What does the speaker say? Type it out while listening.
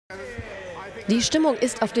Die Stimmung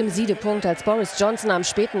ist auf dem Siedepunkt, als Boris Johnson am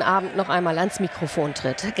späten Abend noch einmal ans Mikrofon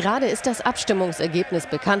tritt. Gerade ist das Abstimmungsergebnis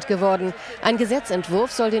bekannt geworden. Ein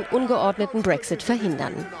Gesetzentwurf soll den ungeordneten Brexit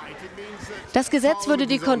verhindern. Das Gesetz würde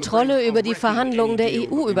die Kontrolle über die Verhandlungen der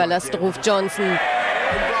EU überlassen, ruft Johnson.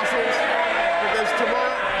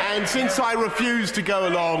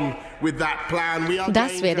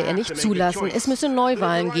 Das werde er nicht zulassen. Es müsse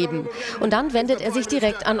Neuwahlen geben. Und dann wendet er sich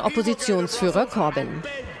direkt an Oppositionsführer Corbyn.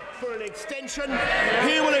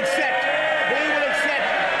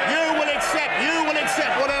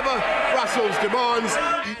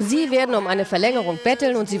 Sie werden um eine Verlängerung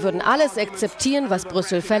betteln und sie würden alles akzeptieren, was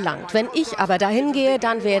Brüssel verlangt. Wenn ich aber dahin gehe,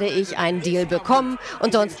 dann werde ich einen Deal bekommen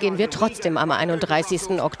und sonst gehen wir trotzdem am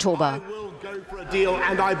 31. Oktober.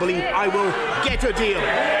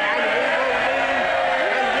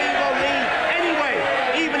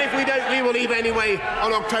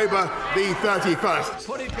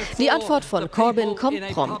 Die Antwort von Corbyn kommt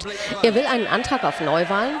prompt. Er will einen Antrag auf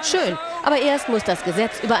Neuwahlen? Schön. Aber erst muss das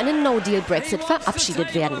Gesetz über einen No-Deal-Brexit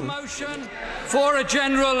verabschiedet werden. For a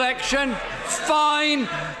general election, fine,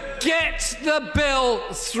 get the bill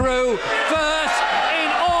through first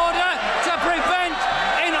in order to prevent,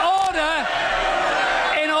 in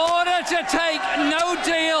order to take no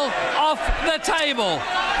deal off the table.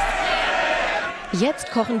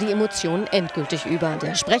 Jetzt kochen die Emotionen endgültig über.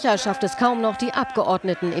 Der Sprecher schafft es kaum noch, die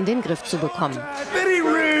Abgeordneten in den Griff zu bekommen. Very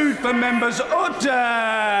rude for members.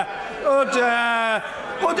 Order! Order!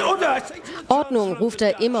 Order! Ordnung, ruft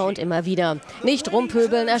er immer und immer wieder. Nicht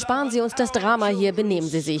rumpöbeln, ersparen Sie uns das Drama hier, benehmen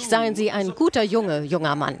Sie sich. Seien Sie ein guter Junge,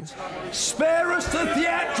 junger Mann. Spare us the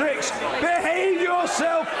theatrics. Behave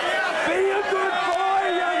yourself. Be a good boy,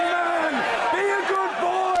 young man. Be a good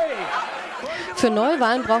boy. Für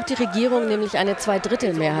Neuwahlen braucht die Regierung nämlich eine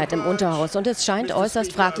Zweidrittelmehrheit im Unterhaus und es scheint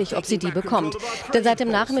äußerst fraglich, ob sie die bekommt. Denn seit dem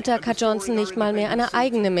Nachmittag hat Johnson nicht mal mehr eine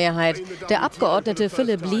eigene Mehrheit. Der Abgeordnete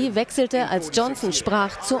Philip Lee wechselte, als Johnson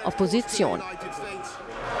sprach, zur Opposition.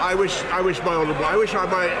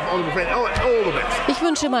 Ich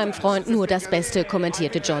wünsche meinem Freund nur das Beste,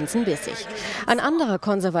 kommentierte Johnson bissig. Ein anderer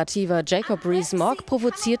konservativer, Jacob Rees-Mogg,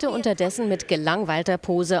 provozierte unterdessen mit gelangweilter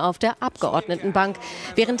Pose auf der Abgeordnetenbank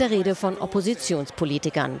während der Rede von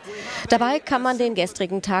Oppositionspolitikern. Dabei kann man den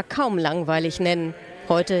gestrigen Tag kaum langweilig nennen.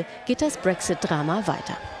 Heute geht das Brexit-Drama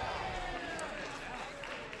weiter.